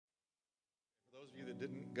that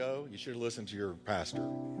didn't go, you should have listened to your pastor.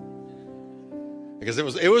 Because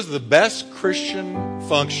it was the best Christian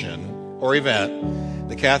function or event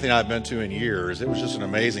that Kathy and I have been to in years. It was just an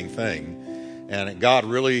amazing thing. And God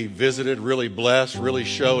really visited, really blessed, really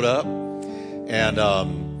showed up. And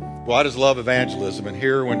well, I just love evangelism. And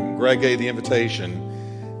here when Greg gave the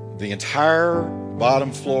invitation, the entire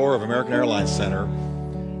bottom floor of American Airlines Center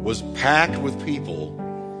was packed with people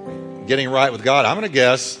getting right with God. I'm going to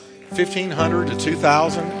guess 1,500 to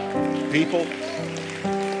 2,000 people.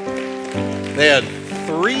 They had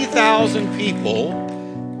 3,000 people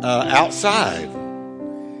outside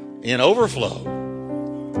in overflow.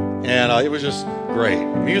 And it was just great.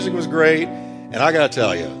 Music was great. And I got to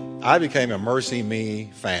tell you, I became a Mercy Me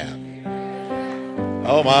fan.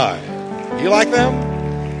 Oh my. You like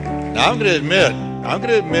them? Now I'm going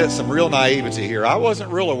to admit some real naivety here. I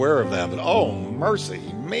wasn't real aware of them, but oh, Mercy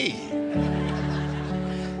Me.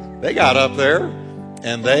 They got up there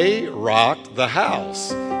and they rocked the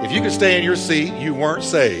house. If you could stay in your seat, you weren't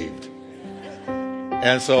saved.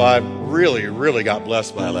 And so I really, really got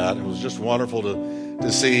blessed by that. It was just wonderful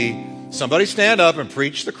to see somebody stand up and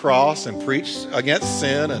preach the cross and preach against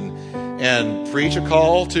sin and preach a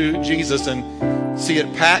call to Jesus and see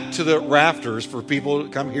it packed to the rafters for people to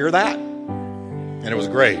come hear that. And it was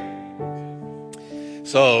great.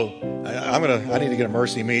 So I need to get a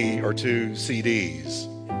Mercy Me or two CDs.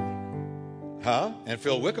 Huh? And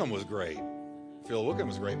Phil Wickham was great.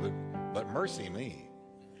 But Mercy Me.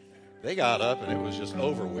 They got up and it was just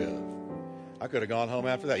over with. I could have gone home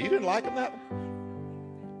after that. You didn't like him that?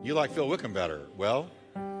 You like Phil Wickham better. Well,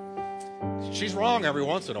 she's wrong every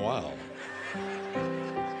once in a while.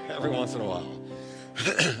 Every once in a while.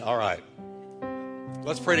 All right.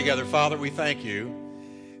 Let's pray together. Father, we thank you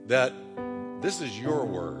that this is your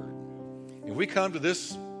word. And we come to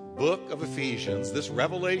this book of Ephesians, this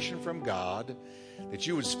revelation from God, that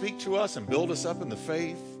you would speak to us and build us up in the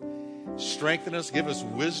faith, strengthen us, give us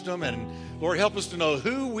wisdom, and Lord, help us to know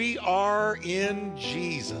who we are in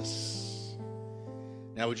Jesus.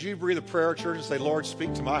 Now, would you breathe a prayer, church, and say, Lord,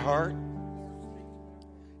 speak to my heart,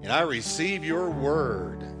 and I receive your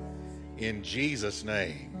word in Jesus'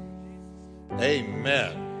 name.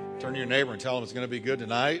 Amen. Turn to your neighbor and tell him it's going to be good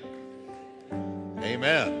tonight.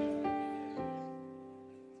 Amen.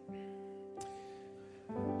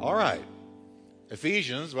 All right.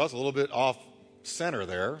 Ephesians, well, it's a little bit off center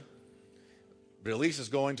there, but at least it's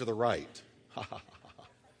going to the right.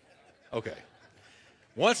 Okay.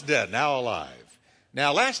 Once dead, now alive.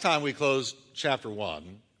 Now, last time we closed chapter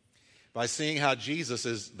 1 by seeing how Jesus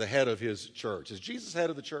is the head of his church. Is Jesus head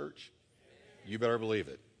of the church? You better believe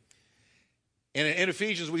it. In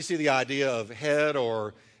Ephesians, we see the idea of head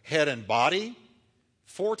or head and body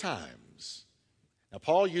 4 times. Now,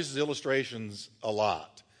 Paul uses illustrations a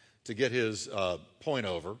lot to get his point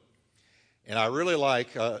over. And I really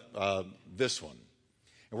like this one.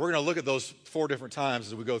 And we're going to look at those 4 different times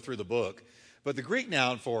as we go through the book. But the Greek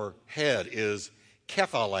noun for head is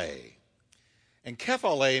kephale. And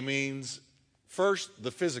kephale means first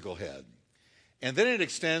the physical head. And then it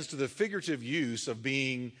extends to the figurative use of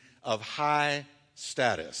being of high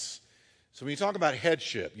status. So when you talk about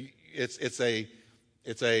headship, it's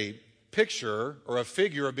a picture or a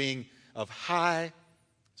figure of being of high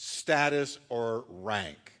status or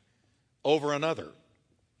rank over another.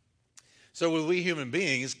 So with we human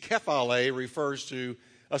beings, kephale refers to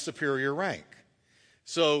a superior rank.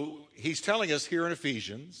 So he's telling us here in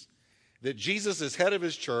Ephesians that Jesus is head of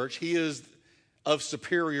his church. He is of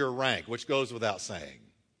superior rank, which goes without saying.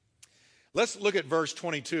 Let's look at verse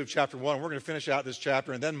 22 of chapter 1. We're going to finish out this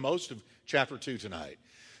chapter and then most of chapter 2 tonight.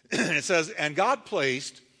 It says, and God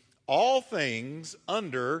placed all things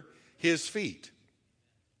under his feet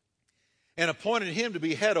and appointed him to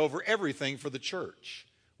be head over everything for the church,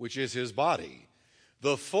 which is his body,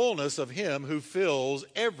 the fullness of him who fills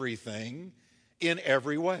everything in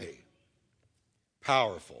every way.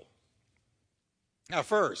 Powerful. Now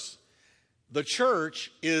first, the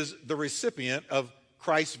church is the recipient of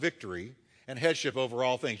Christ's victory and headship over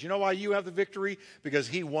all things. You know why you have the victory? Because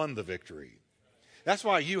he won the victory. That's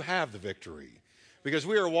why you have the victory. Because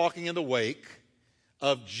we are walking in the wake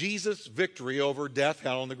of Jesus' victory over death,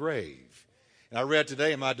 hell, and the grave. And I read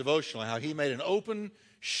today in my devotional how he made an open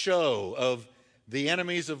show of the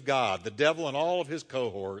enemies of God, the devil and all of his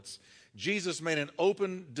cohorts. Jesus made an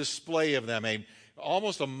open display of them,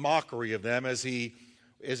 almost a mockery of them as he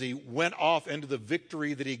went off into the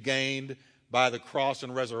victory that he gained by the cross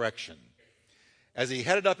and resurrection. As he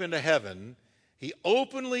headed up into heaven, he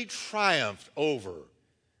openly triumphed over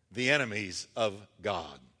the enemies of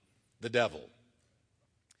God, the devil.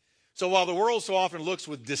 So while the world so often looks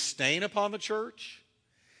with disdain upon the church,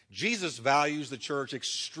 Jesus values the church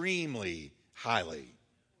extremely highly.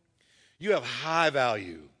 You have high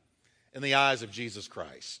value in the eyes of Jesus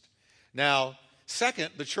Christ. Now, second,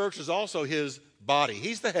 the church is also his body.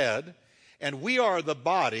 He's the head, and we are the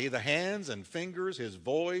body, the hands and fingers, his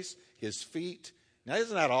voice, his feet. Now,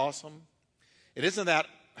 isn't that awesome? And isn't that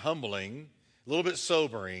humbling, a little bit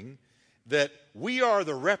sobering, that we are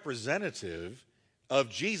the representative of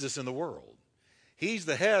Jesus in the world? He's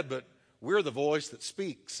the head, but we're the voice that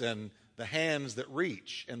speaks, and the hands that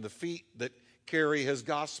reach, and the feet that carry his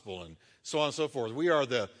gospel, and so on and so forth. We are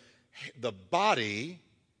the body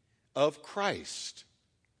of Christ.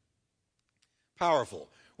 Powerful.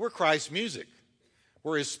 We're Christ's music.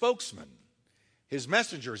 We're his spokesmen, his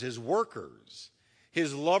messengers, his workers,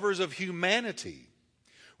 his lovers of humanity.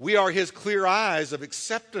 We are his clear eyes of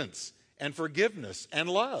acceptance and forgiveness and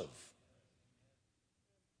love.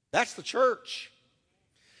 That's the church.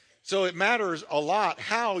 So it matters a lot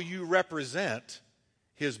how you represent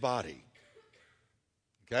his body.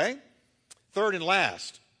 Okay? Third and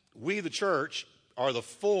last, we, the church, are the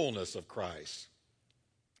fullness of Christ.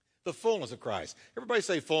 The fullness of Christ. Everybody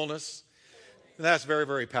say fullness. And that's very,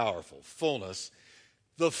 very powerful. Fullness.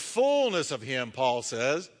 The fullness of him, Paul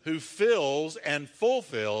says, who fills and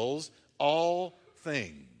fulfills all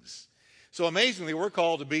things. So amazingly, we're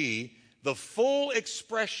called to be the full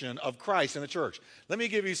expression of Christ in the church. Let me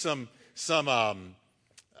give you some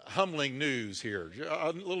humbling news here,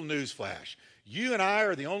 a little news flash. You and I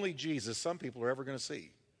are the only Jesus some people are ever going to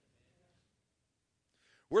see.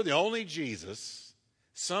 We're the only Jesus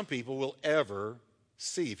some people will ever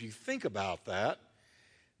see. If you think about that,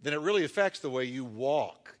 then it really affects the way you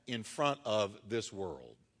walk in front of this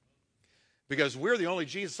world. Because we're the only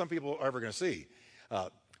Jesus some people are ever going to see.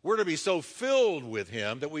 We're to be so filled with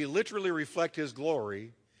him that we literally reflect his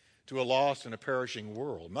glory to a lost and a perishing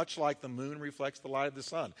world, much like the moon reflects the light of the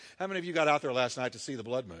sun. How many of you got out there last night to see the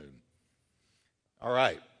blood moon? All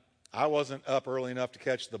right. I wasn't up early enough to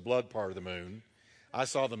catch the blood part of the moon. I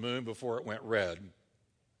saw the moon before it went red.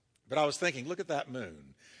 But I was thinking, look at that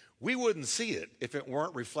moon. We wouldn't see it if it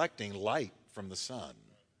weren't reflecting light from the sun.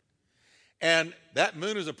 And that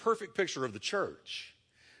moon is a perfect picture of the church.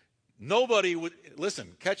 Nobody would,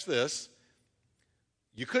 listen, catch this.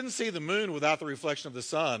 You couldn't see the moon without the reflection of the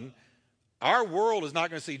sun. Our world is not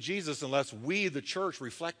going to see Jesus unless we, the church,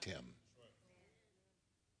 reflect him.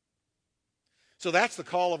 So that's the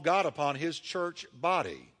call of God upon his church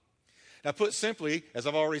body. Now, put simply, as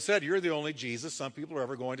I've already said, you're the only Jesus some people are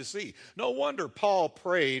ever going to see. No wonder Paul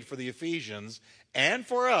prayed for the Ephesians and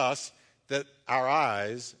for us that our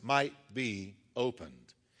eyes might be opened.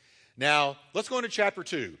 Now, let's go into chapter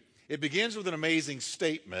 2. It begins with an amazing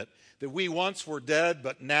statement that we once were dead,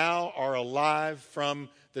 but now are alive from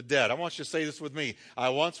the dead. I want you to say this with me. I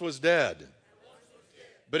once was dead,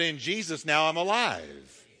 but in Jesus now I'm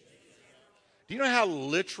alive. Do you know how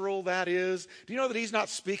literal that is? Do you know that he's not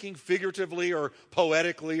speaking figuratively or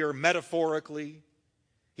poetically or metaphorically?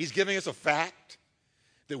 He's giving us a fact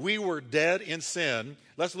that we were dead in sin.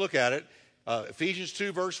 Let's look at it. Ephesians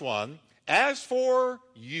 2, verse 1. As for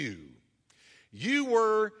you, you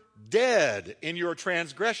were dead in your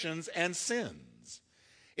transgressions and sins,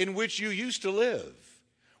 in which you used to live,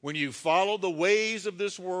 when you followed the ways of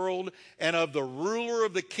this world and of the ruler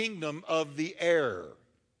of the kingdom of the air.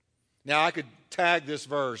 Now, I could tag this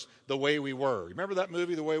verse, The Way We Were. Remember that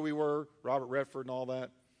movie, The Way We Were? Robert Redford and all that?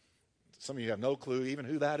 Some of you have no clue even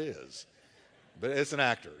who that is. But it's an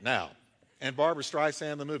actor. Now, and Barbara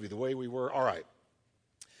Streisand, the movie, The Way We Were. All right.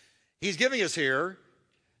 He's giving us here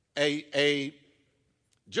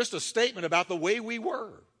just a statement about the way we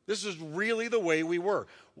were. This is really the way we were.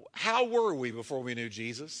 How were we before we knew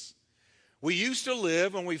Jesus? We used to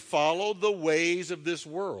live when we followed the ways of this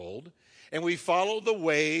world, and we followed the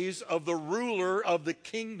ways of the ruler of the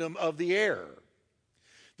kingdom of the air,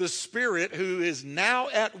 the spirit who is now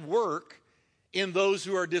at work in those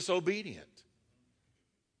who are disobedient.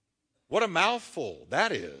 What a mouthful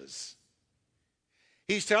that is.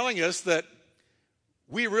 He's telling us that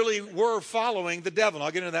we really were following the devil. And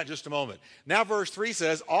I'll get into that in just a moment. Now verse 3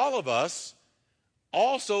 says, all of us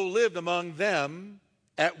also lived among them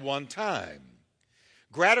at one time,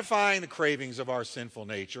 gratifying the cravings of our sinful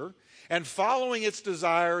nature and following its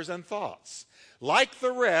desires and thoughts. Like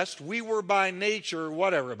the rest, we were by nature,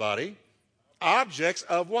 what everybody? Objects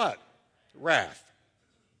of what? Wrath.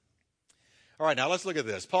 All right, now let's look at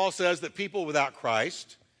this. Paul says that people without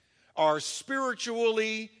Christ are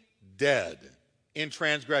spiritually dead in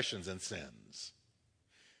transgressions and sins.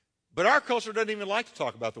 But our culture doesn't even like to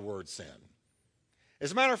talk about the word sin.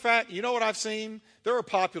 As a matter of fact, you know what I've seen? There are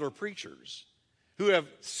popular preachers who have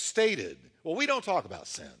stated Well, we don't talk about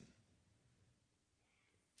sin.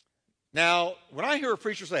 Now, when I hear a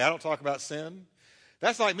preacher say, I don't talk about sin,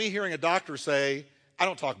 that's like me hearing a doctor say, I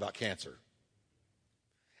don't talk about cancer.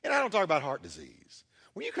 And I don't talk about heart disease.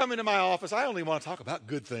 When you come into my office, I only want to talk about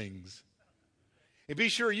good things. And be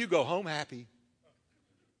sure you go home happy.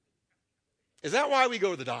 Is that why we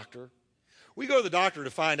go to the doctor? We go to the doctor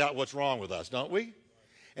to find out what's wrong with us, don't we?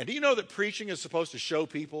 And do you know that preaching is supposed to show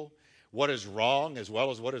people what is wrong as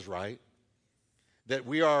well as what is right? That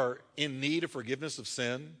we are in need of forgiveness of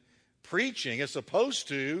sin? Preaching is supposed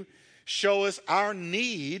to show us our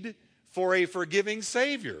need for a forgiving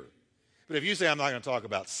Savior. But if you say, I'm not going to talk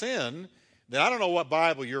about sin, then I don't know what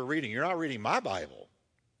Bible you're reading. You're not reading my Bible.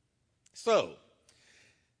 So,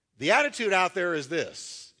 the attitude out there is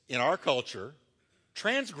this. In our culture,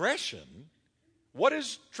 transgression. What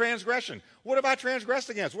is transgression? What have I transgressed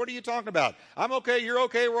against? What are you talking about? I'm okay, you're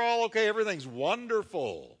okay, we're all okay, everything's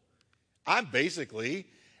wonderful. I'm basically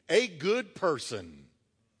a good person.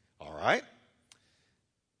 All right?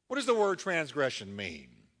 What does the word transgression mean?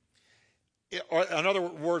 Another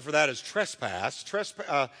word for that is trespass.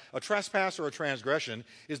 A trespass or a transgression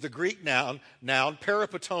is the Greek noun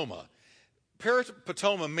peripatoma.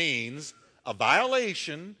 Peripatoma means a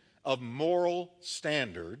violation of moral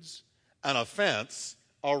standards, an offense,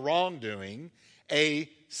 a wrongdoing, a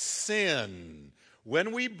sin.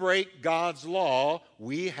 When we break God's law,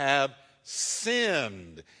 we have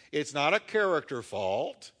sinned. It's not a character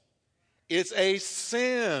fault. It's a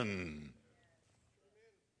sin.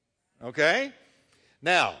 Okay?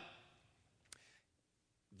 Now,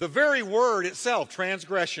 the very word itself,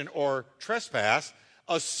 transgression or trespass,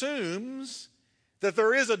 assumes that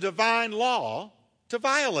there is a divine law to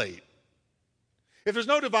violate. If there's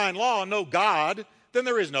no divine law, no God, then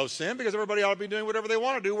there is no sin because everybody ought to be doing whatever they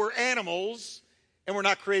want to do. We're animals and we're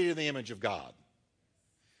not created in the image of God.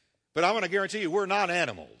 But I want to guarantee you, we're not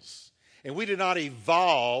animals. And we did not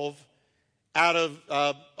evolve out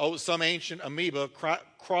of some ancient amoeba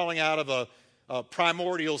crawling out of a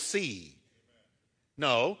primordial sea.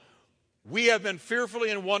 No, we have been fearfully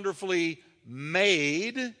and wonderfully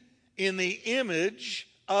made in the image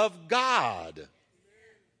of God.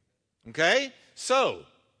 Okay? So,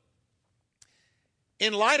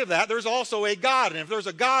 in light of that, there's also a God. And if there's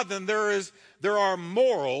a God, then there are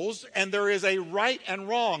morals and there is a right and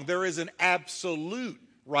wrong. There is an absolute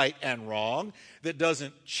right and wrong that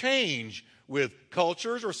doesn't change with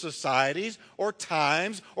cultures or societies or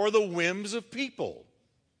times or the whims of people.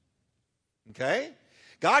 Okay?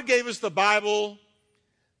 God gave us the Bible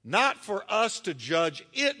not for us to judge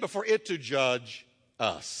it, but for it to judge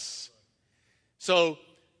us. So,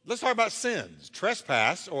 let's talk about sins.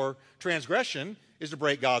 Trespass or transgression is to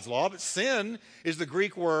break God's law, but sin is the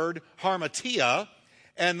Greek word harmatia,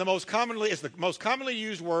 and it's the most commonly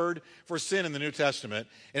used word for sin in the New Testament,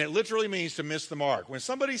 and it literally means to miss the mark. When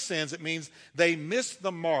somebody sins, it means they missed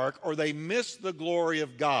the mark or they missed the glory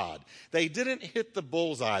of God. They didn't hit the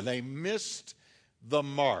bullseye. They missed the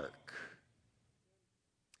mark.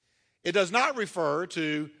 It does not refer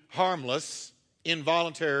to harmless,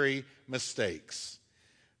 involuntary mistakes.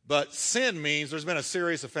 But sin means there's been a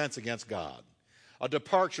serious offense against God, a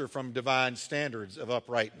departure from divine standards of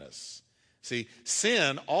uprightness. See,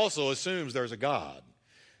 sin also assumes there's a God.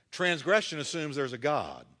 Transgression assumes there's a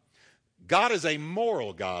God. God is a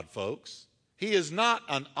moral God, folks. He is not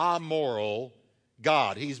an amoral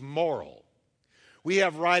God. He's moral. We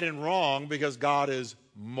have right and wrong because God is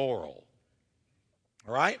moral.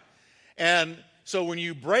 All right? And so when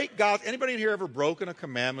you break God, anybody in here ever broken a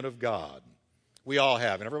commandment of God? We all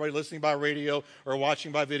have. And everybody listening by radio or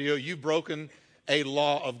watching by video, you've broken a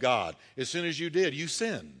law of God. As soon as you did, you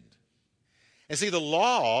sinned. And see, the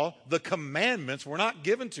law, the commandments were not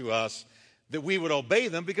given to us that we would obey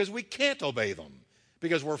them because we can't obey them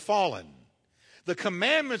because we're fallen. The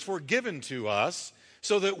commandments were given to us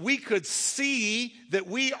so that we could see that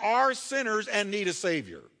we are sinners and need a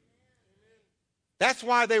Savior. That's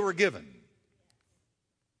why they were given.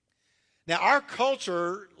 Now, our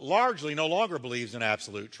culture largely no longer believes in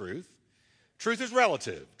absolute truth. Truth is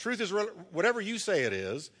relative. Truth is whatever you say it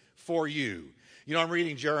is for you. You know, I'm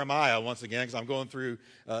reading Jeremiah once again because I'm going through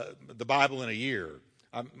the Bible in a year.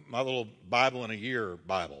 My little Bible in a year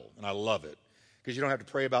Bible, and I love it because you don't have to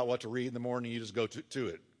pray about what to read in the morning. You just go to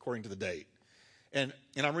it according to the date. And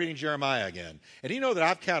I'm reading Jeremiah again. And do you know that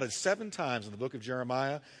I've counted 7 times in the book of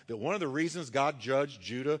Jeremiah that one of the reasons God judged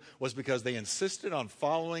Judah was because they insisted on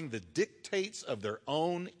following the dictates of their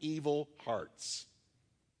own evil hearts.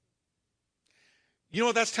 You know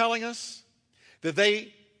what that's telling us? That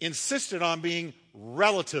they insisted on being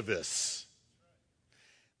relativists.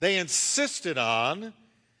 They insisted on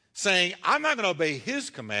saying, I'm not going to obey his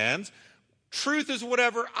commands. Truth is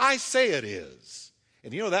whatever I say it is.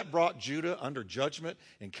 And you know that brought Judah under judgment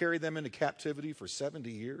and carried them into captivity for 70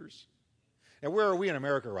 years? And where are we in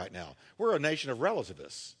America right now? We're a nation of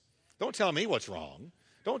relativists. Don't tell me what's wrong.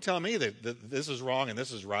 Don't tell me that this is wrong and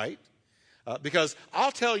this is right. Because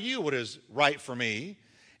I'll tell you what is right for me.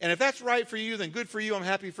 And if that's right for you, then good for you. I'm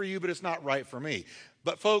happy for you, but it's not right for me.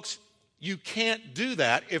 But folks, you can't do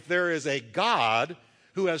that if there is a God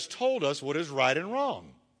who has told us what is right and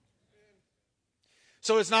wrong.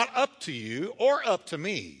 So it's not up to you or up to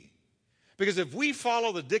me. Because if we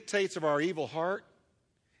follow the dictates of our evil heart,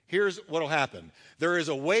 here's what will happen. There is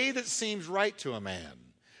a way that seems right to a man,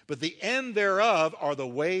 but the end thereof are the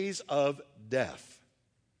ways of death.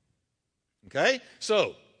 Okay?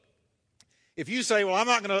 So, if you say, well, I'm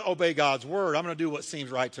not going to obey God's word, I'm going to do what seems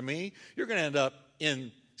right to me, you're going to end up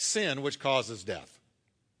in sin, which causes death.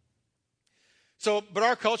 So, but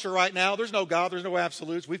our culture right now, there's no God, there's no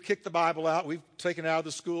absolutes. We've kicked the Bible out. We've taken it out of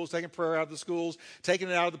the schools, taken prayer out of the schools, taken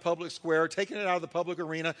it out of the public square, taken it out of the public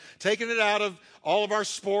arena, taken it out of all of our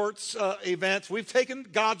sports events. We've taken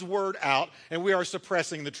God's word out, and we are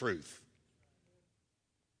suppressing the truth.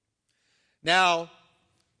 Now,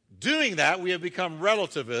 doing that, we have become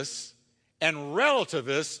relativists, and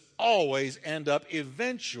relativists always end up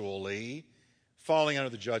eventually falling under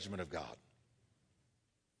the judgment of God.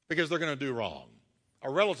 Because they're going to do wrong. A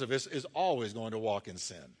relativist is always going to walk in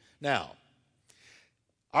sin. Now,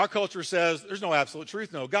 our culture says there's no absolute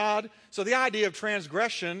truth, no God. So the idea of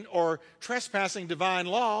transgression or trespassing divine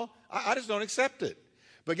law, I just don't accept it.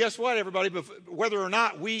 But guess what, everybody? Whether or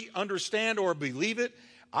not we understand or believe it,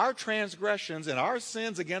 our transgressions and our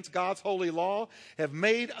sins against God's holy law have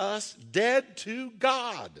made us dead to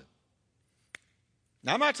God.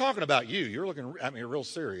 Now, I'm not talking about you. You're looking at me real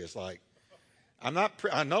serious, like,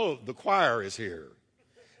 I know the choir is here.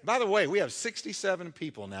 By the way, we have 67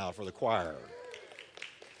 people now for the choir.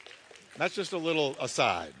 That's just a little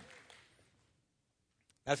aside.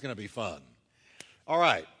 That's going to be fun. All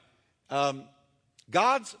right.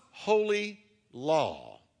 God's holy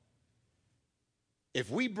law, if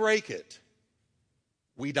we break it,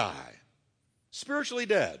 we die. Spiritually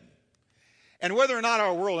dead. And whether or not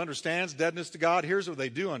our world understands deadness to God, here's what they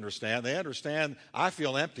do understand. They understand, I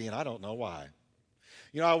feel empty and I don't know why.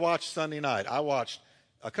 You know, I watched Sunday night. I watched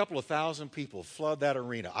a couple of thousand people flood that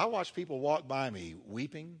arena. I watched people walk by me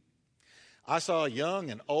weeping. I saw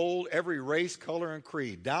young and old, every race, color, and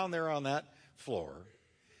creed down there on that floor,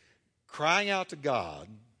 crying out to God,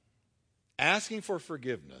 asking for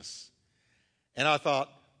forgiveness. And I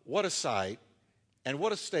thought, what a sight and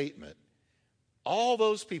what a statement. All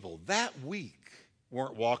those people that week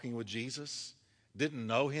weren't walking with Jesus, didn't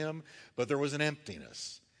know him, but there was an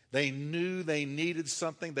emptiness. They knew they needed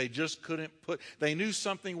something they just couldn't they knew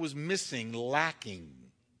something was missing, lacking.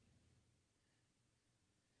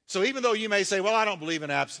 So even though you may say, well, I don't believe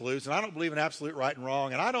in absolutes, and I don't believe in absolute right and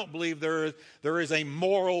wrong, and I don't believe there is a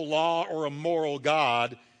moral law or a moral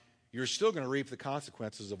God, you're still going to reap the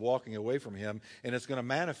consequences of walking away from him, and it's going to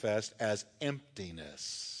manifest as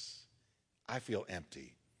emptiness. I feel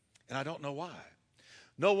empty, and I don't know why.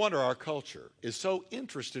 No wonder our culture is so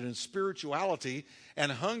interested in spirituality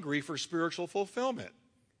and hungry for spiritual fulfillment,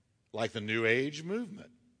 like the New Age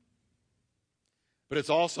movement. But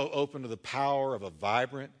it's also open to the power of a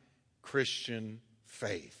vibrant Christian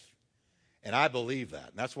faith. And I believe that.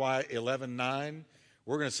 And that's why 11:9,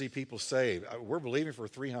 we're going to see people saved. We're believing for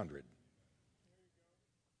 300.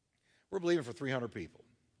 We're believing for 300 people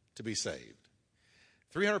to be saved.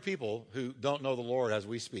 300 people who don't know the Lord as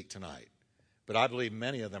we speak tonight. But I believe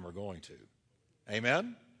many of them are going to.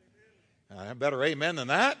 Amen? A better amen than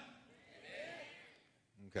that?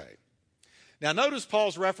 Amen. Okay. Now notice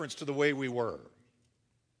Paul's reference to the way we were.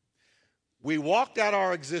 We walked out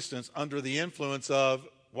our existence under the influence of,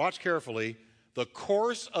 watch carefully, the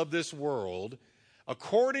course of this world,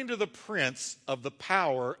 according to the prince of the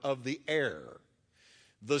power of the air,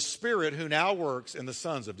 the spirit who now works in the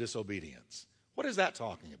sons of disobedience. What is that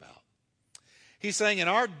talking about? He's saying in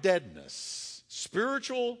our deadness,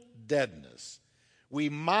 spiritual deadness, we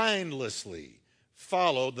mindlessly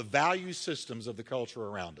followed the value systems of the culture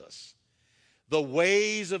around us. The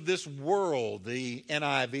ways of this world, the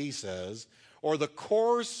NIV says, or the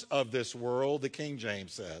course of this world, the King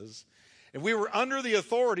James says. And we were under the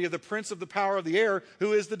authority of the prince of the power of the air,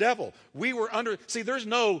 who is the devil. We were under, see, there is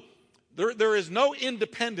no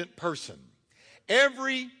independent person.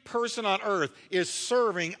 Every person on earth is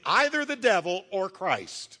serving either the devil or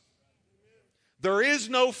Christ. There is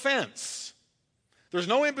no fence. There's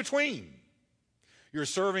no in between. You're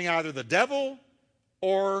serving either the devil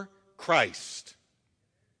or Christ.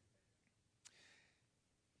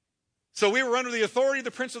 So we were under the authority of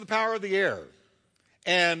the prince of the power of the air.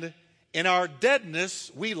 And in our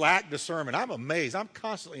deadness, we lack discernment. I'm amazed. I'm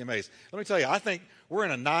constantly amazed. Let me tell you, I think we're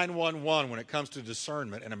in a 911 when it comes to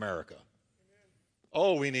discernment in America.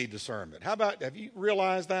 Oh, we need discernment. Have you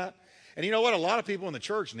realized that? And you know what? A lot of people in the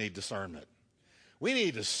church need discernment. We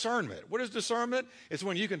need discernment. What is discernment? It's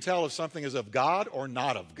when you can tell if something is of God or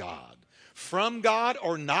not of God. From God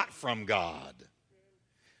or not from God.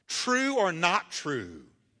 True or not true.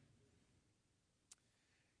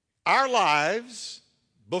 Our lives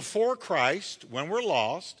before Christ, when we're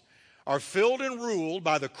lost, are filled and ruled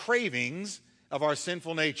by the cravings of our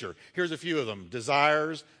sinful nature. Here's a few of them.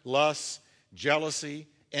 Desires, lusts, jealousy,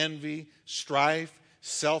 envy, strife,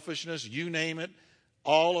 selfishness, you name it,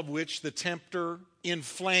 all of which the tempter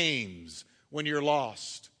inflames when you're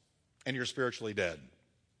lost and you're spiritually dead.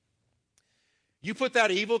 You put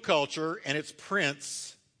that evil culture and its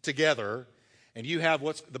prince together, and you have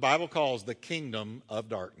what the Bible calls the kingdom of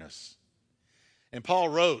darkness. And Paul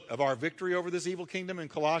wrote of our victory over this evil kingdom in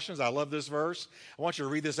Colossians. I love this verse. I want you to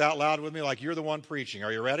read this out loud with me like you're the one preaching.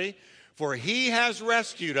 Are you ready? For he has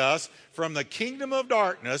rescued us from the kingdom of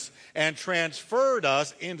darkness and transferred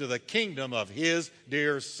us into the kingdom of his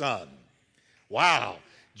dear Son. Wow.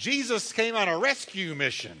 Jesus came on a rescue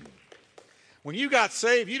mission. When you got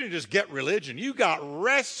saved, you didn't just get religion. You got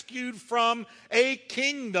rescued from a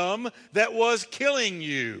kingdom that was killing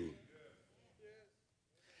you.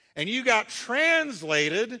 And you got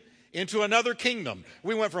translated into another kingdom.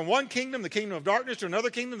 We went from one kingdom, the kingdom of darkness, to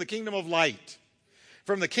another kingdom, the kingdom of light.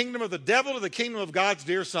 From the kingdom of the devil to the kingdom of God's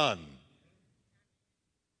dear Son.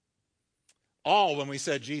 All when we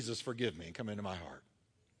said, Jesus, forgive me and come into my heart.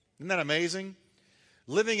 Isn't that amazing?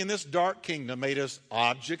 Living in this dark kingdom made us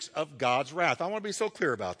objects of God's wrath. I want to be so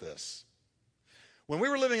clear about this. When we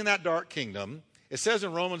were living in that dark kingdom, it says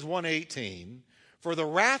in Romans 1:18, for the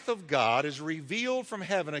wrath of God is revealed from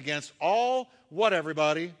heaven against all, what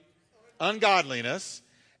everybody? Ungodliness,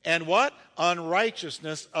 and what?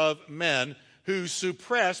 Unrighteousness of men who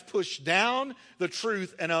suppress, push down the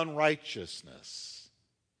truth and unrighteousness.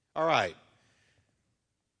 All right.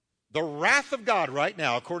 The wrath of God right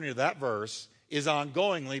now, according to that verse, is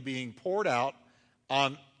ongoingly being poured out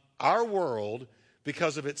on our world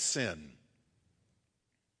because of its sin.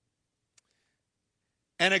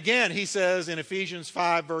 And again, he says in Ephesians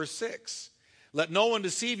 5, verse 6, let no one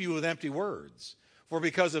deceive you with empty words, for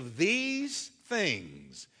because of these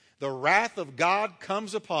things, the wrath of God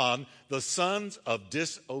comes upon the sons of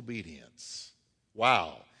disobedience.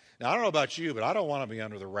 Wow. Now, I don't know about you, but I don't want to be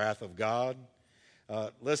under the wrath of God.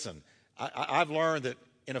 Listen, I've learned that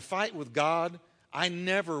in a fight with God, I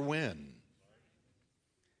never win.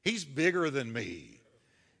 He's bigger than me.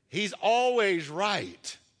 He's always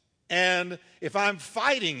right. And if I'm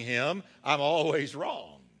fighting him, I'm always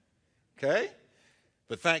wrong. Okay?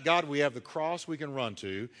 But thank God we have the cross we can run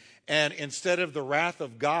to. And instead of the wrath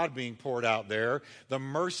of God being poured out there, the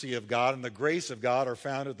mercy of God and the grace of God are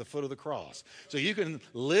found at the foot of the cross. So you can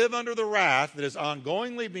live under the wrath that is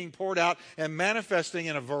ongoingly being poured out and manifesting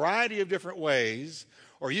in a variety of different ways,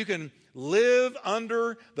 or you can live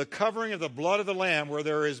under the covering of the blood of the Lamb where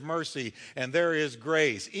there is mercy and there is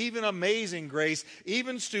grace, even amazing grace,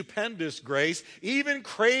 even stupendous grace, even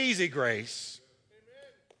crazy grace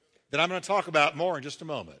that I'm going to talk about more in just a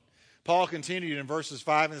moment. Paul continued in verses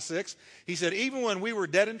 5 and 6. He said, even when we were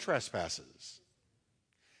dead in trespasses,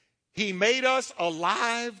 he made us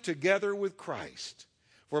alive together with Christ.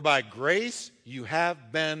 For by grace you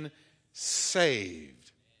have been saved,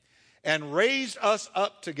 and raised us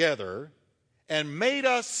up together, and made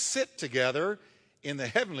us sit together in the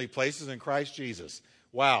heavenly places in Christ Jesus.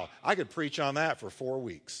 Wow, I could preach on that for 4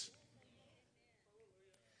 weeks.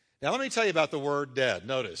 Now let me tell you about the word dead.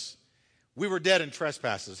 Notice, we were dead in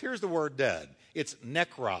trespasses. Here's the word dead. It's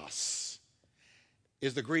nekros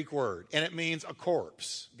is the Greek word, and it means a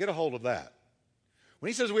corpse. Get a hold of that. When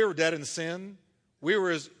he says we were dead in sin, we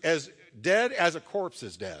were as dead as a corpse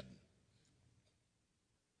is dead.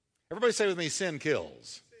 Everybody say with me, sin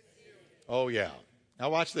kills. Oh, yeah. Now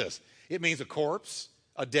watch this. It means a corpse,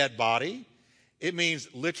 a dead body. It means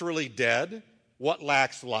literally dead, what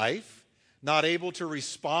lacks life, not able to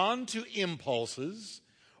respond to impulses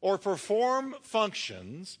or perform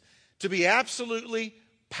functions, to be absolutely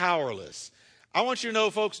powerless. I want you to know,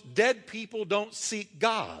 folks, dead people don't seek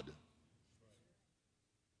God.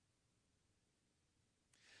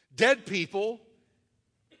 Dead people,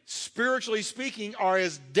 spiritually speaking, are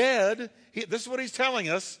as dead. This is what he's telling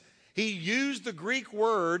us. He used the Greek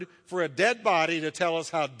word for a dead body to tell us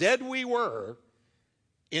how dead we were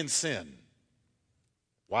in sin.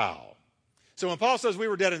 Wow. So when Paul says we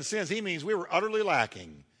were dead in sins, he means we were utterly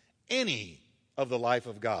lacking any of the life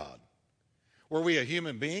of God. Were we a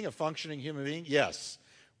human being, a functioning human being? Yes.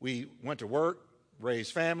 We went to work,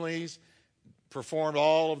 raised families, performed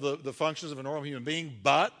all of the functions of a normal human being,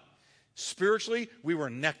 but spiritually, we were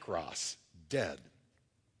nekros, dead.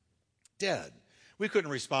 Dead. We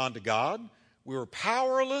couldn't respond to God. We were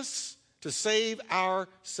powerless to save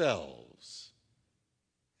ourselves.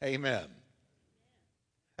 Amen.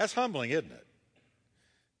 That's humbling, isn't it?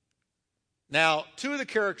 Now, two of the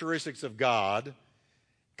characteristics of God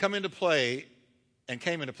came into play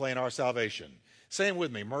in our salvation. Say them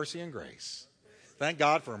with me, mercy and grace. Thank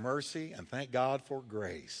God for mercy and thank God for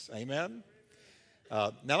grace. Amen?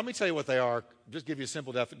 Now, let me tell you what they are. Just give you a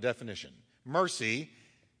simple definition. Mercy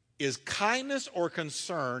is kindness or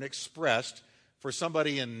concern expressed for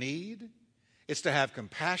somebody in need. It's to have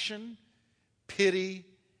compassion, pity,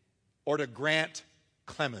 or to grant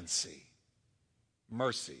clemency.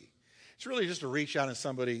 Mercy. It's really just to reach out to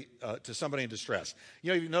somebody in distress.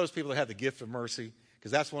 You know, you notice people that have the gift of mercy,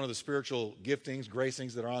 because that's one of the spiritual giftings,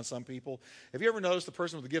 gracings that are on some people. Have you ever noticed the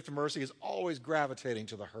person with the gift of mercy is always gravitating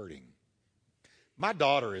to the hurting? My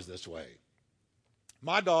daughter is this way.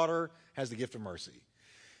 My daughter has the gift of mercy.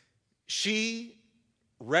 She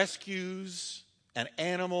rescues an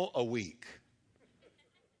animal a week.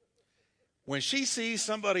 When she sees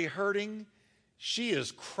somebody hurting, she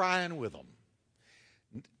is crying with them.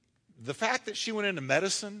 The fact that she went into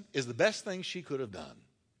medicine is the best thing she could have done,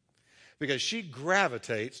 because she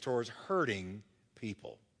gravitates towards hurting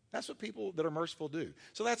people. That's what people that are merciful do.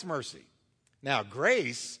 So that's mercy. Now,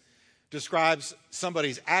 grace describes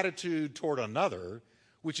somebody's attitude toward another,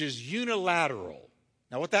 which is unilateral.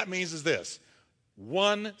 Now, what that means is this: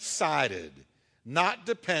 one-sided, not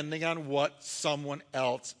depending on what someone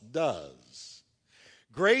else does.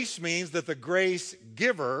 Grace means that the grace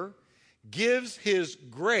giver gives his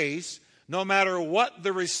grace no matter what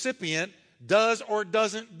the recipient does or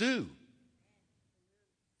doesn't do.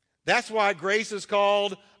 That's why grace is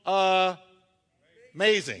called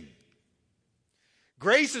amazing.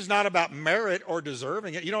 Grace is not about merit or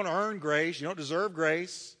deserving it. You don't earn grace. You don't deserve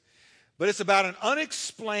grace. But it's about an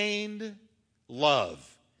unexplained love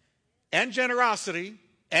and generosity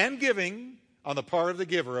and giving on the part of the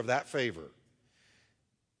giver of that favor.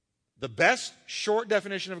 The best short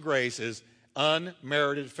definition of grace is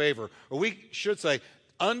unmerited favor. Or we should say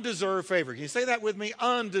undeserved favor. Can you say that with me?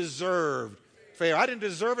 Undeserved favor. I didn't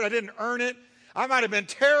deserve it. I didn't earn it. I might have been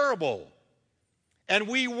terrible. And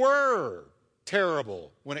we were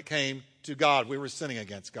terrible when it came to God. We were sinning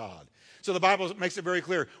against God. So the Bible makes it very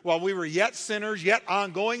clear. While we were yet sinners, yet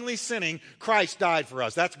ongoingly sinning, Christ died for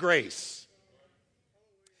us. That's grace.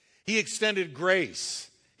 He extended grace.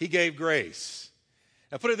 He gave grace.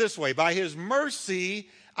 Now put it this way. By his mercy,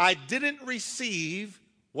 I didn't receive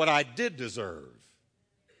what I did deserve.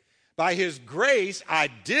 By his grace, I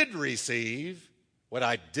did receive what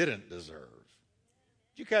I didn't deserve.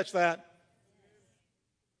 Did you catch that?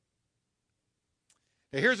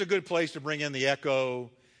 Now, here's a good place to bring in the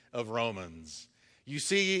echo of Romans. You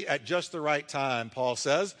see, at just the right time, Paul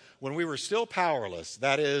says, when we were still powerless,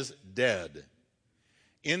 that is, dead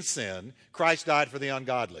in sin, Christ died for the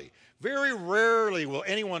ungodly. Very rarely will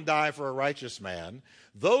anyone die for a righteous man,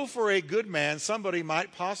 though for a good man somebody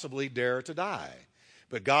might possibly dare to die.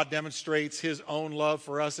 But God demonstrates his own love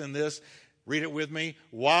for us in this. Read it with me.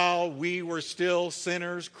 While we were still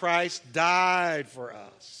sinners, Christ died for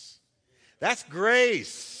us. That's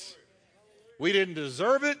grace. We didn't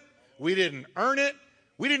deserve it. We didn't earn it.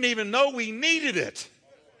 We didn't even know we needed it.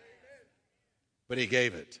 But he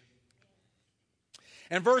gave it.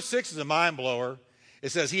 And verse 6 is a mind blower.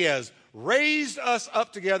 It says he has raised us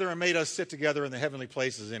up together and made us sit together in the heavenly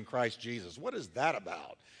places in Christ Jesus. What is that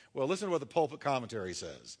about? Well, listen to what the pulpit commentary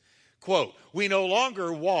says. Quote, we no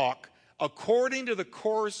longer walk according to the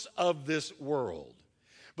course of this world,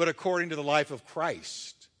 but according to the life of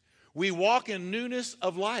Christ. We walk in newness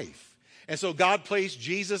of life. And so God placed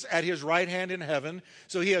Jesus at his right hand in heaven.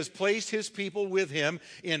 So he has placed his people with him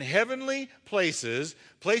in heavenly places,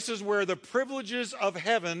 places where the privileges of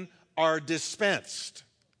heaven are dispensed,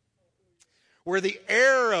 where the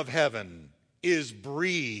air of heaven is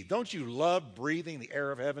breathed. Don't you love breathing the air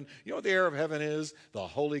of heaven? You know what the air of heaven is? The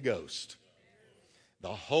Holy Ghost, the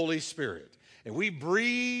Holy Spirit. And we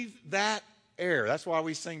breathe that air. That's why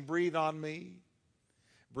we sing, breathe on me,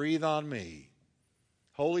 breathe on me.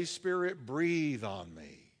 Holy Spirit, breathe on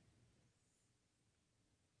me.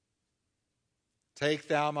 Take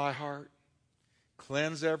thou my heart,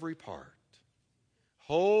 cleanse every part.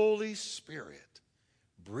 Holy Spirit,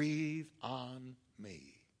 breathe on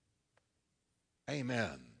me.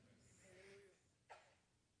 Amen.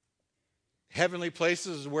 Heavenly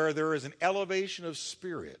places where there is an elevation of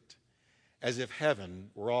spirit, as if heaven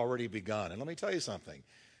were already begun. And let me tell you something.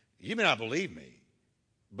 You may not believe me,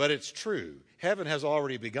 but it's true. Heaven has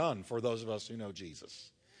already begun for those of us who know Jesus.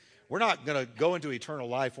 We're not going to go into eternal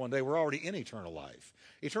life one day. We're already in eternal life.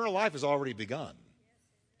 Eternal life has already begun.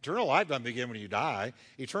 Eternal life doesn't begin when you die.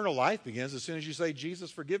 Eternal life begins as soon as you say,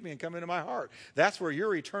 Jesus, forgive me and come into my heart. That's where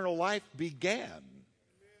your eternal life began.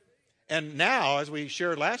 And now, as we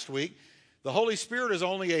shared last week, the Holy Spirit is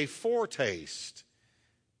only a foretaste.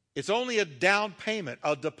 It's only a down payment,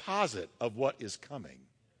 a deposit of what is coming.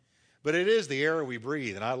 But it is the air we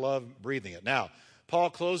breathe, and I love breathing it. Now, Paul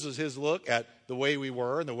closes his look at the way we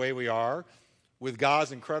were and the way we are with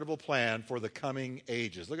God's incredible plan for the coming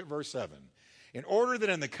ages. Look at verse 7. In order that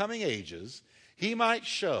in the coming ages he might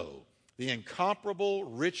show the incomparable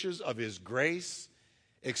riches of his grace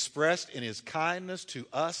expressed in his kindness to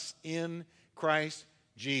us in Christ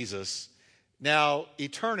Jesus. Now,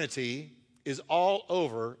 eternity is all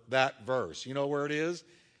over that verse. You know where it is?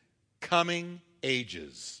 Coming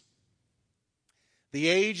ages. The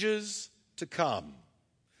ages to come.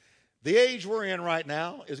 The age we're in right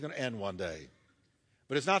now is going to end one day.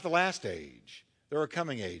 But it's not the last age. There are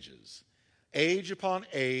coming ages. Age upon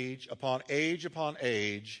age upon age upon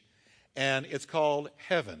age. And it's called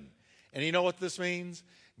heaven. And you know what this means?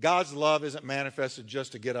 God's love isn't manifested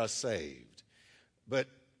just to get us saved. But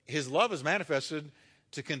his love is manifested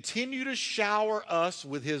to continue to shower us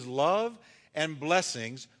with his love and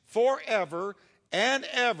blessings forever and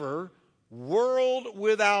ever, world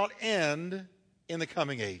without end in the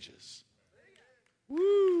coming ages.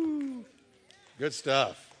 Woo! Good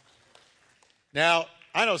stuff. Now,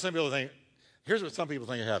 I know some people think, here's what some people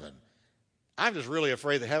think of heaven. I'm just really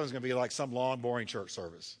afraid that heaven's going to be like some long, boring church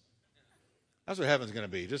service. That's what heaven's going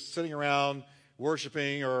to be, just sitting around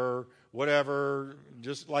worshiping or whatever,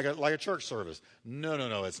 just like a church service.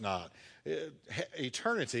 No, it's not.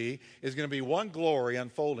 Eternity is going to be one glory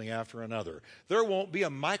unfolding after another. There won't be a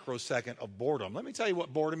microsecond of boredom. Let me tell you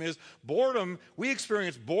what boredom is. Boredom, we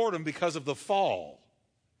experience boredom because of the fall.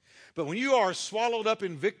 But when you are swallowed up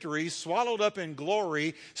in victory, swallowed up in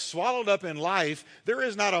glory, swallowed up in life, there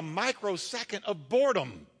is not a microsecond of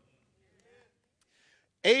boredom.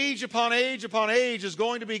 Age upon age upon age is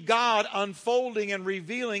going to be God unfolding and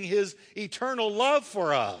revealing his eternal love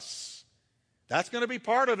for us. That's going to be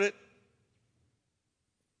part of it.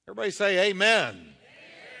 Everybody say amen. Amen.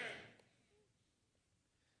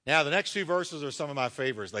 Now, the next two verses are some of my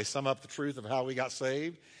favorites. They sum up the truth of how we got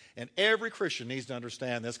saved. And every Christian needs to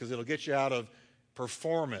understand this because it'll get you out of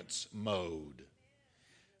performance mode.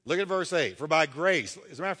 Look at verse 8. For by grace,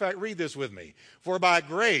 as a matter of fact, read this with me. For by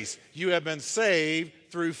grace you have been saved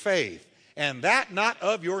through faith, and that not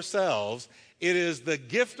of yourselves. It is the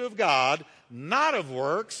gift of God, not of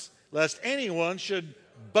works, lest anyone should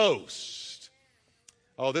boast.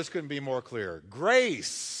 Oh, this couldn't be more clear.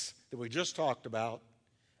 Grace that we just talked about,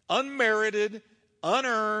 unmerited,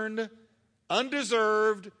 unearned,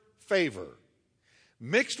 undeserved favor,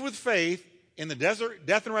 mixed with faith in the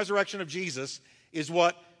death and resurrection of Jesus, is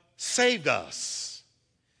what saved us.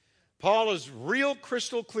 Paul is real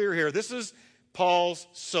crystal clear here. This is Paul's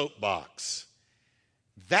soapbox.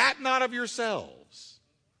 That not of yourselves.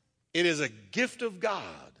 It is a gift of God.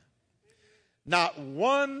 Not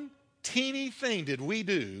one teeny thing did we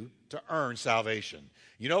do to earn salvation.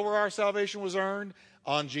 You know where our salvation was earned?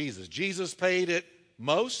 On Jesus. Jesus paid it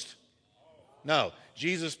most? No.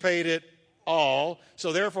 Jesus paid it all.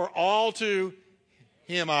 So therefore, all to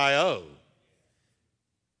him I owe.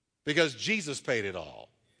 Because Jesus paid it all.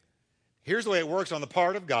 Here's the way it works on the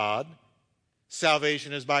part of God.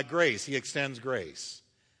 Salvation is by grace. He extends grace.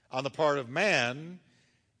 On the part of man,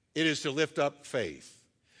 it is to lift up faith.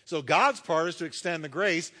 So God's part is to extend the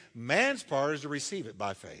grace. Man's part is to receive it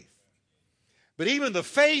by faith. But even the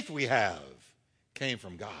faith we have came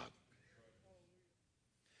from God.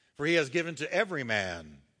 For he has given to every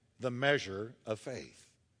man the measure of faith.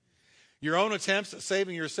 Your own attempts at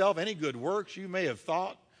saving yourself, any good works you may have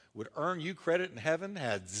thought would earn you credit in heaven,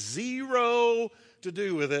 had zero to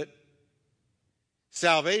do with it.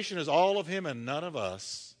 Salvation is all of him and none of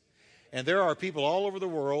us. And there are people all over the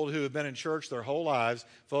world who have been in church their whole lives.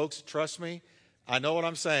 Folks, trust me, I know what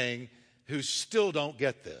I'm saying, who still don't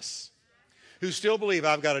get this. Who still believe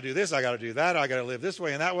I've got to do this, I got to do that, I got to live this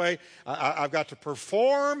way and that way. I've got to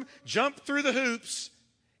perform, jump through the hoops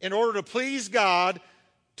in order to please God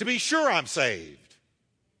to be sure I'm saved.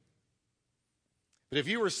 But if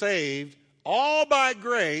you were saved all by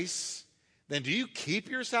grace, then do you keep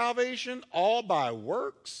your salvation all by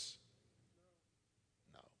works?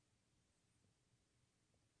 No.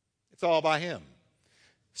 It's all by him.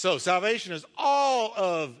 So salvation is all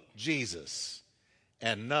of Jesus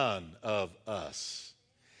and none of us.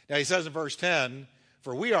 Now he says in verse 10,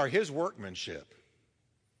 for we are his workmanship.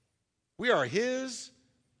 We are his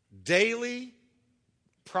daily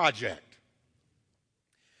project,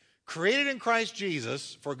 created in Christ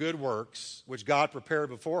Jesus for good works, which God prepared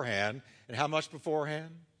beforehand. And how much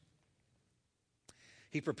beforehand?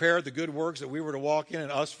 He prepared the good works that we were to walk in,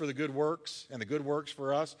 and us for the good works, and the good works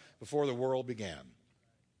for us before the world began.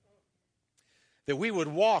 That we would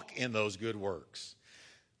walk in those good works.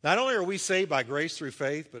 Not only are we saved by grace through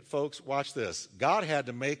faith, but folks, watch this. God had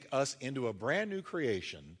to make us into a brand new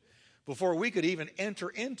creation before we could even enter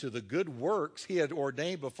into the good works he had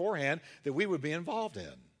ordained beforehand that we would be involved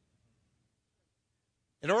in.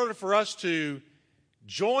 In order for us to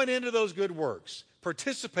join into those good works,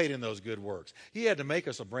 participate in those good works, he had to make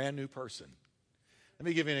us a brand new person. Let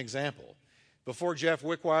me give you an example. Before Jeff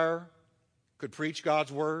Wickwire could preach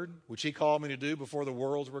God's word, which he called me to do before the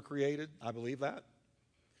worlds were created, I believe that.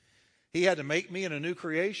 He had to make me in a new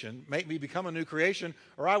creation, make me become a new creation,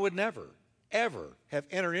 or I would never, ever have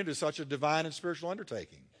entered into such a divine and spiritual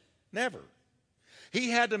undertaking. Never. He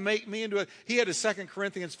had to make me into he had to 2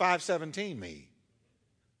 Corinthians 5:17 me.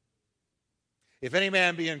 If any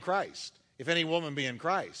man be in Christ, if any woman be in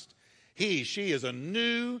Christ, she is a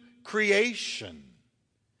new creation.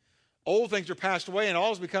 Old things are passed away and all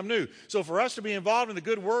has become new. So for us to be involved in the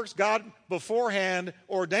good works God beforehand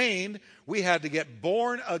ordained, we had to get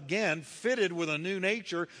born again, fitted with a new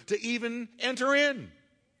nature to even enter in.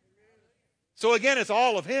 So again, it's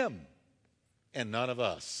all of him and none of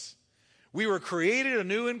us. We were created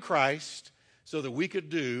anew in Christ so that we could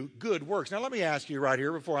do good works. Now let me ask you right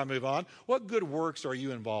here before I move on, what good works are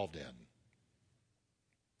you involved in?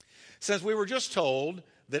 Since we were just told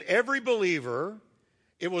that every believer,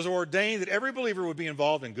 it was ordained that every believer would be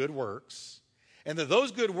involved in good works, and that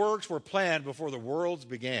those good works were planned before the worlds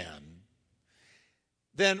began,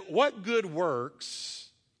 then what good works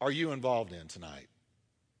are you involved in tonight?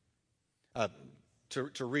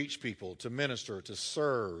 To reach people, to minister, to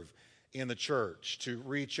serve in the church, to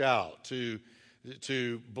reach out, to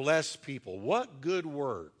bless people. What good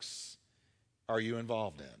works are you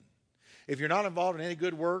involved in? If you're not involved in any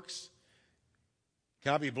good works,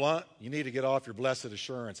 can I be blunt? You need to get off your blessed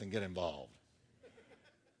assurance and get involved.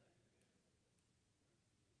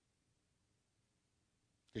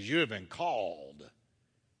 Because you have been called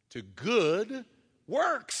to good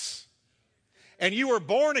works. And you were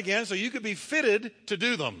born again so you could be fitted to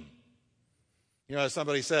do them. You know, as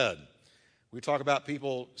somebody said, we talk about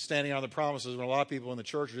people standing on the promises when a lot of people in the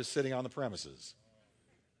church are just sitting on the premises.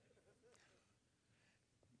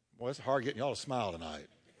 Boy, it's hard getting y'all to smile tonight.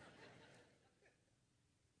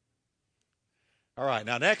 All right,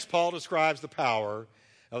 now next Paul describes the power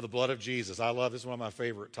of the blood of Jesus. I love this, is one of my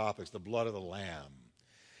favorite topics, the blood of the Lamb.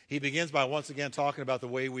 He begins by once again talking about the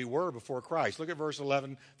way we were before Christ. Look at verse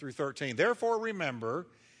 11 through 13. Therefore remember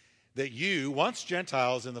that you, once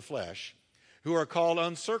Gentiles in the flesh, who are called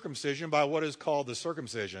uncircumcision by what is called the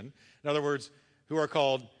circumcision, in other words, who are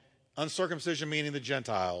called uncircumcision meaning the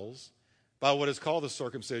Gentiles, by what is called the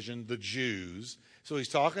circumcision, the Jews. So he's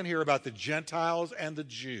talking here about the Gentiles and the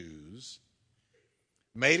Jews,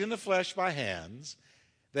 made in the flesh by hands,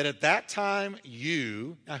 that at that time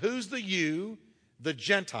you, now who's the you? The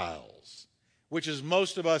Gentiles, which is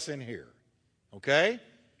most of us in here, okay?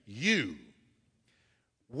 You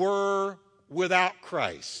were without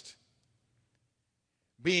Christ,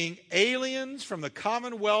 being aliens from the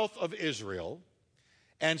commonwealth of Israel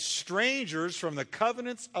and strangers from the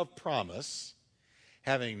covenants of promise,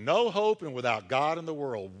 having no hope and without God in the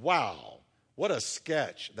world. Wow, what a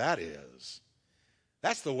sketch that is.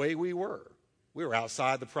 That's the way we were. We were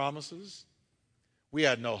outside the promises. We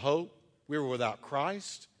had no hope. We were without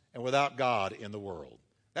Christ and without God in the world.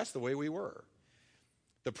 That's the way we were.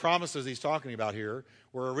 The promises he's talking about here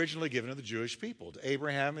were originally given to the Jewish people, to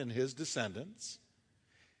Abraham and his descendants.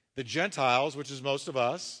 The Gentiles, which is most of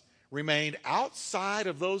us, remained outside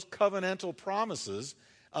of those covenantal promises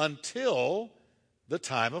until the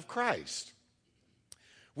time of Christ.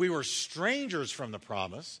 We were strangers from the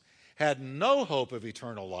promise, had no hope of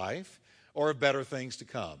eternal life or of better things to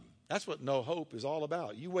come. That's what no hope is all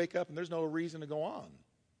about. You wake up and there's no reason to go on.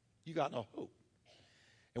 You got no hope.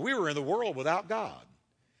 And we were in the world without God.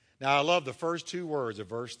 Now, I love the first two words of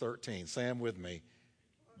verse 13. Say them with me.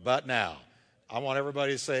 But now. I want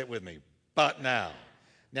everybody to say it with me. But now.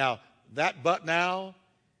 Now, that but now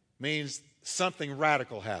means something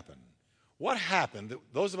radical happened. What happened?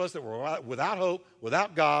 Those of us that were without hope,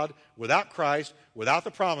 without God, without Christ, without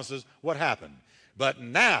the promises, what happened? But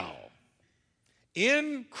now,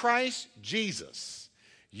 in Christ Jesus,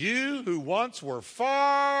 You who once were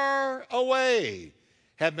far away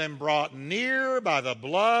have been brought near by the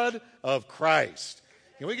blood of Christ.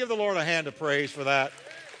 Can we give the Lord a hand of praise for that?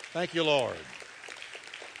 Thank you, Lord.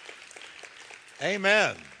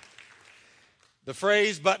 Amen. The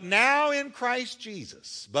phrase, but now in Christ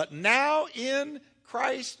Jesus, but now in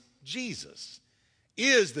Christ Jesus,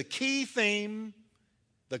 is the key theme,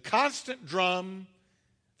 the constant drum,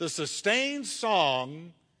 the sustained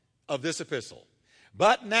song of this epistle.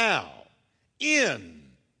 But now, in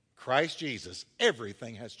Christ Jesus,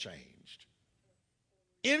 everything has changed.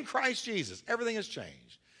 In Christ Jesus, everything has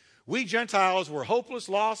changed. We Gentiles were hopeless,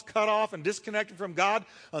 lost, cut off, and disconnected from God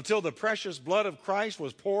until the precious blood of Christ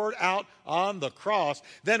was poured out on the cross.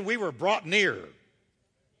 Then we were brought near.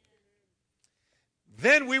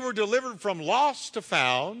 Then we were delivered from lost to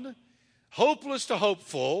found, hopeless to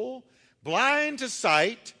hopeful, blind to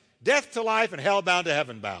sight, death to life, and hell bound to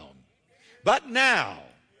heaven bound. But now,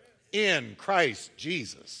 in Christ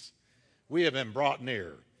Jesus, we have been brought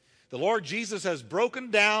near. The Lord Jesus has broken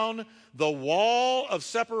down the wall of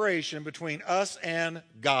separation between us and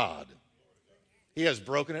God. He has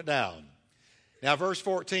broken it down. Now, verse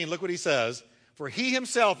 14, look what he says. For he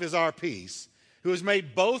himself is our peace, who has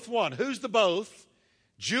made both one. Who's the both?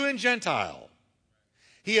 Jew and Gentile.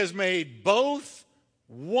 He has made both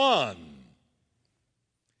one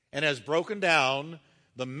and has broken down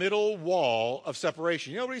the middle wall of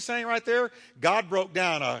separation. You know what he's saying right there? God broke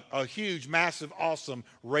down a huge, massive, awesome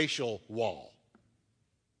racial wall.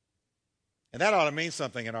 And that ought to mean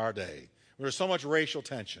something in our day. There's so much racial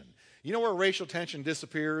tension. You know where racial tension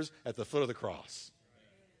disappears? At the foot of the cross.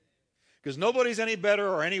 Because nobody's any better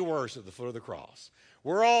or any worse at the foot of the cross.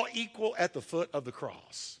 We're all equal at the foot of the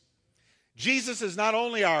cross. Jesus is not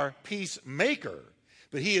only our peacemaker,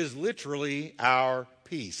 but he is literally our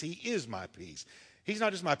peace. He is my peace. He's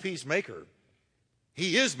not just my peacemaker.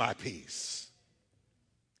 He is my peace.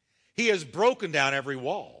 He has broken down every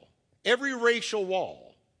wall, every racial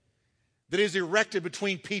wall that is erected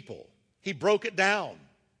between people. He broke it down,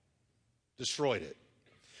 destroyed it.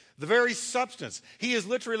 The very substance. He is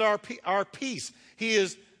literally our peace. He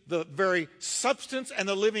is the very substance and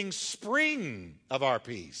the living spring of our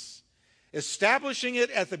peace. Establishing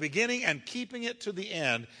it at the beginning and keeping it to the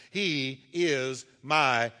end. He is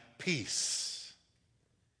my peace.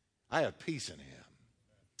 I have peace in him.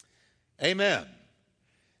 Amen.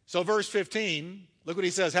 So verse 15, look what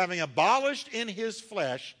he says. Having abolished in his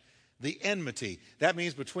flesh the enmity. That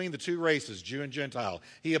means between the two races, Jew and Gentile.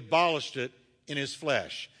 He abolished it in his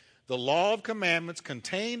flesh. The law of commandments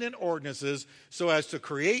contained in ordinances so as to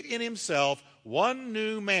create in himself one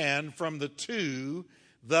new man from the two,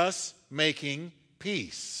 thus making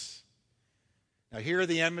peace. Now here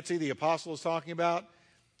the enmity the apostle is talking about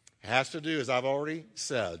has to do, as I've already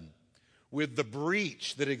said, with the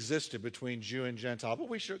breach that existed between Jew and Gentile. But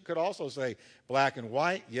we could also say black and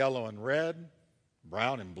white, yellow and red,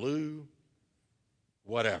 brown and blue,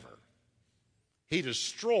 whatever. He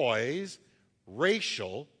destroys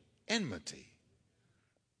racial enmity.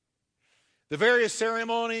 The various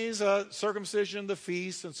ceremonies, circumcision, the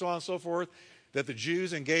feasts, and so on and so forth, that the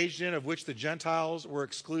Jews engaged in, of which the Gentiles were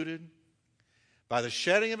excluded, by the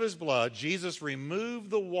shedding of his blood, Jesus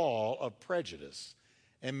removed the wall of prejudice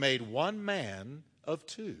and made one man of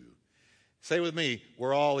two. Say with me,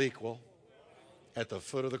 we're all equal at the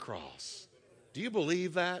foot of the cross. Do you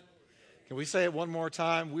believe that? Can we say it one more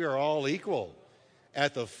time? We are all equal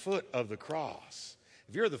at the foot of the cross.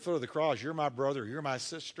 If you're at the foot of the cross, you're my brother, you're my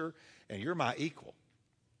sister, and you're my equal.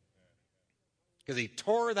 Because he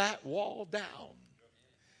tore that wall down.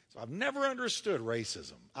 So I've never understood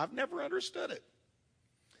racism. I've never understood it.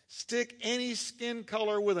 Stick any skin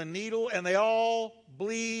color with a needle and they all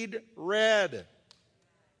bleed red.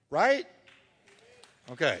 Right?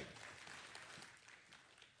 Okay.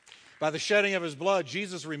 By the shedding of his blood,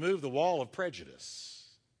 Jesus removed the wall of prejudice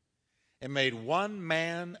and made one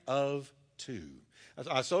man of two.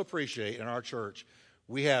 I so appreciate in our church,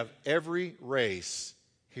 we have every race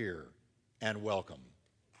here and welcome.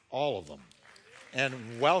 All of them. And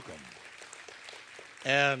welcome.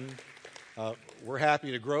 And we're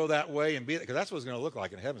happy to grow that way and be, because that's what it's going to look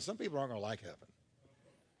like in heaven. Some people aren't going to like heaven.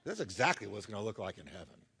 That's exactly what it's going to look like in heaven.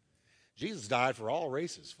 Jesus died for all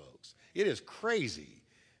races, folks. It is crazy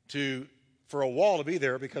for a wall to be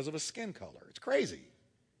there because of a skin color. It's crazy.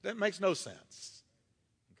 That makes no sense.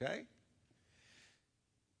 Okay?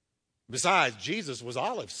 Besides, Jesus was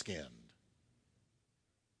olive-skinned.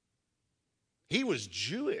 He was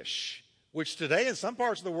Jewish, which today in some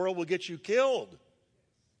parts of the world will get you killed.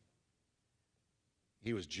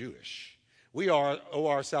 He was Jewish. We owe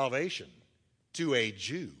our salvation to a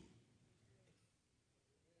Jew.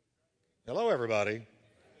 Hello, everybody.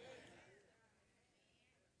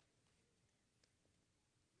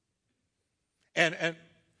 And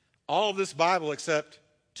all of this Bible except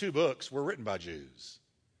 2 books were written by Jews.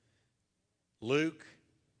 Luke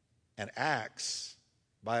and Acts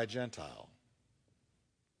by a Gentile.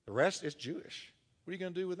 The rest is Jewish. What are you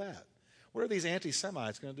going to do with that? What are these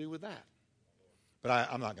anti-Semites going to do with that? But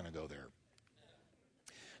I'm not going to go there.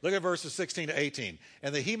 Look at verses 16 to 18.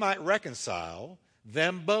 And that he might reconcile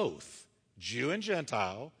them both, Jew and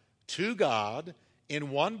Gentile, to God in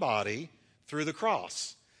one body through the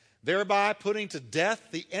cross, thereby putting to death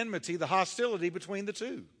the enmity, the hostility between the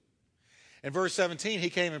two. In verse 17, he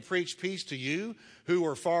came and preached peace to you who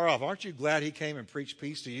were far off. Aren't you glad he came and preached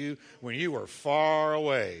peace to you when you were far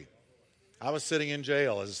away? I was sitting in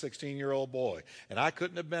jail as a 16-year-old boy, and I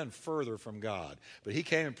couldn't have been further from God. But he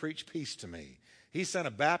came and preached peace to me. He sent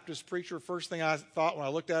a Baptist preacher. First thing I thought when I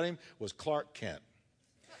looked at him was Clark Kent.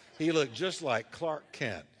 He looked just like Clark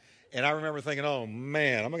Kent. And I remember thinking, oh,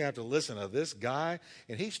 man, I'm going to have to listen to this guy.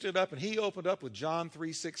 And he stood up and he opened up with John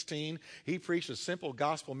 3:16. He preached a simple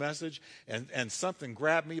gospel message, and something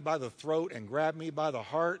grabbed me by the throat and grabbed me by the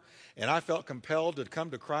heart. And I felt compelled to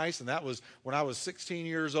come to Christ. And that was when I was 16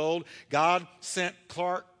 years old. God sent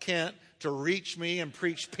Clark Kent to reach me and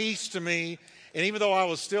preach peace to me. And even though I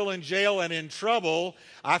was still in jail and in trouble,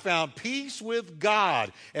 I found peace with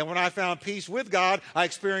God. And when I found peace with God, I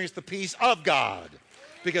experienced the peace of God.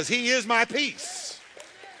 Because he is my peace.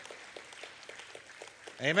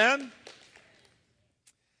 Amen?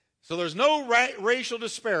 So there's no racial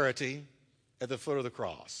disparity at the foot of the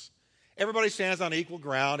cross. Everybody stands on equal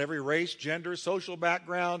ground. Every race, gender, social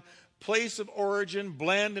background, place of origin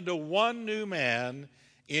blend into one new man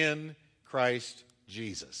in Christ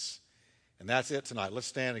Jesus. And that's it tonight. Let's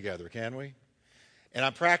stand together, can we? And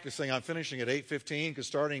I'm finishing at 8:15 because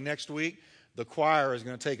starting next week, the choir is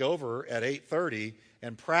going to take over at 8:30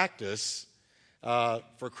 and practice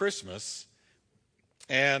for Christmas.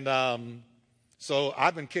 And so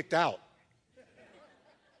I've been kicked out.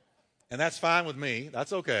 And that's fine with me.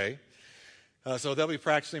 That's okay. So they'll be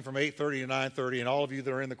practicing from 8:30 to 9:30. And all of you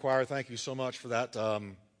that are in the choir, thank you so much for that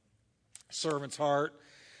servant's heart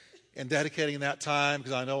and dedicating that time,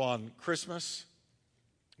 because I know on Christmas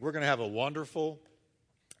we're going to have a wonderful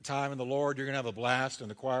time in the Lord. You're going to have a blast in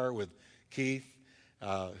the choir with Keith,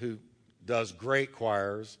 who does great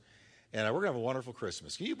choirs, and we're going to have a wonderful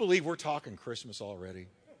Christmas. Can you believe we're talking Christmas already?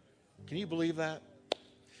 Can you believe that?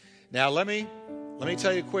 Now, let me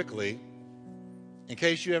tell you quickly, in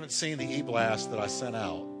case you haven't seen the e-blast that I sent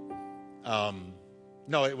out.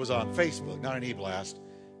 No, it was on Facebook, not an e-blast.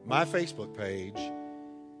 My Facebook page,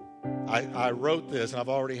 I wrote this, and I've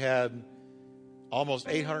already had almost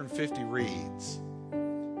 850 reads.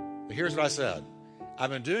 But here's what I said.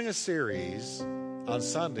 I've been doing a series on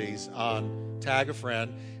Sundays on Tag a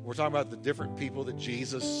Friend. We're talking about the different people that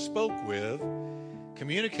Jesus spoke with,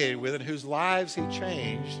 communicated with, and whose lives he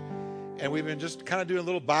changed. And we've been just kind of doing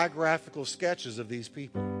little biographical sketches of these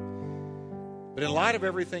people. But in light of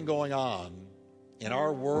everything going on in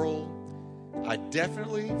our world, I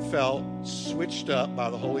definitely felt switched up by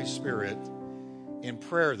the Holy Spirit in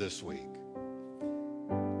prayer this week.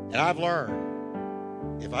 And I've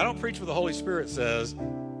learned, if I don't preach what the Holy Spirit says,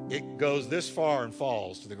 it goes this far and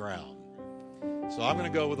falls to the ground. So I'm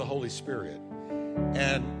going to go with the Holy Spirit.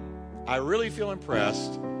 And I really feel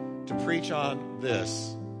impressed to preach on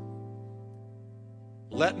this.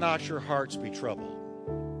 Let not your hearts be troubled.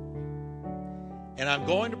 And I'm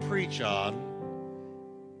going to preach on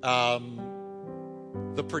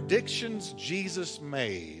the predictions Jesus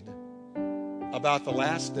made about the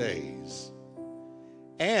last days,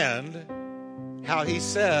 and how he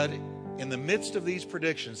said, in the midst of these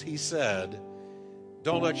predictions, he said,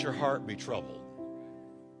 don't let your heart be troubled.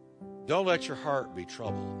 Don't let your heart be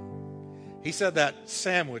troubled. He said that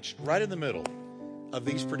sandwiched right in the middle of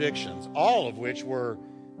these predictions, all of which were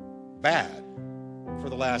bad for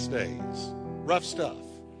the last days. Rough stuff.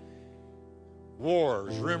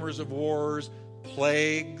 Wars, rumors of wars,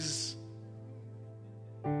 plagues.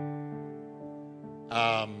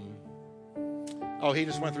 He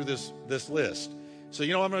just went through this list. So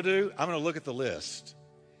you know what I'm going to do? I'm going to look at the list,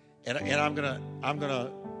 and I'm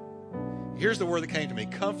gonna. Here's the word that came to me: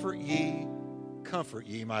 comfort ye,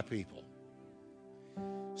 my people.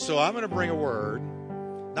 So I'm going to bring a word,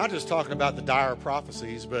 not just talking about the dire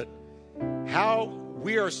prophecies, but how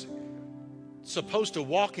we are supposed to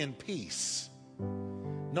walk in peace,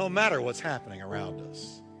 no matter what's happening around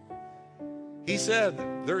us. He said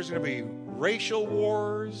there's going to be racial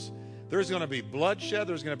wars. There's going to be bloodshed.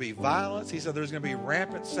 There's going to be violence. He said there's going to be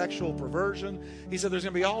rampant sexual perversion. He said there's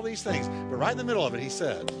going to be all these things. But right in the middle of it, he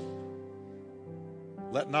said,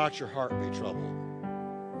 Let not your heart be troubled.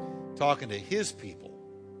 Talking to his people.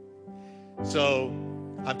 So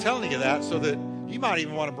I'm telling you that so that you might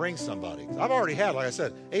even want to bring somebody. I've already had, like I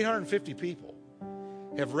said, 850 people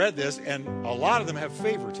have read this, and a lot of them have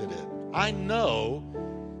favorited it. I know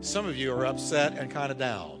some of you are upset and kind of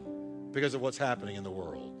down because of what's happening in the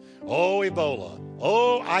world. Oh, Ebola.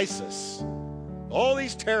 Oh, ISIS. Oh,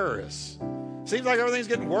 these terrorists. Seems like everything's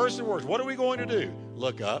getting worse and worse. What are we going to do?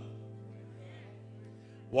 Look up.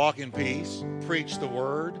 Walk in peace. Preach the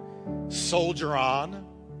word. Soldier on.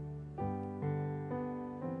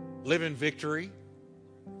 Live in victory.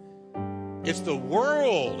 It's the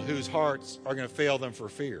world whose hearts are going to fail them for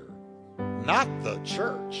fear, not the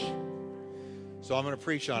church. So I'm going to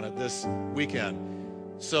preach on it this weekend.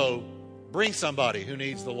 So bring somebody who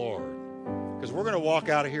needs the Lord, because we're going to walk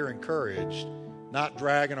out of here encouraged, not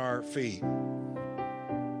dragging our feet,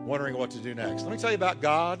 wondering what to do next. Let me tell you about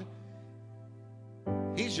God.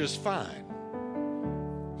 He's just fine.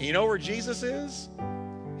 You know where Jesus is?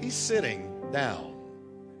 He's sitting down.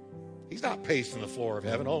 He's not pacing the floor of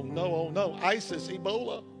heaven. Oh no, ISIS,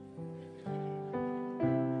 Ebola.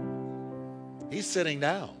 He's sitting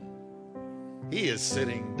down. He is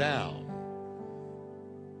sitting down.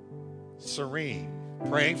 Serene.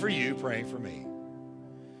 Praying for you, praying for me.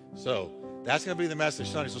 So that's going to be the message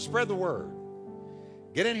Sunday. So spread the word.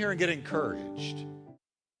 Get in here and get encouraged.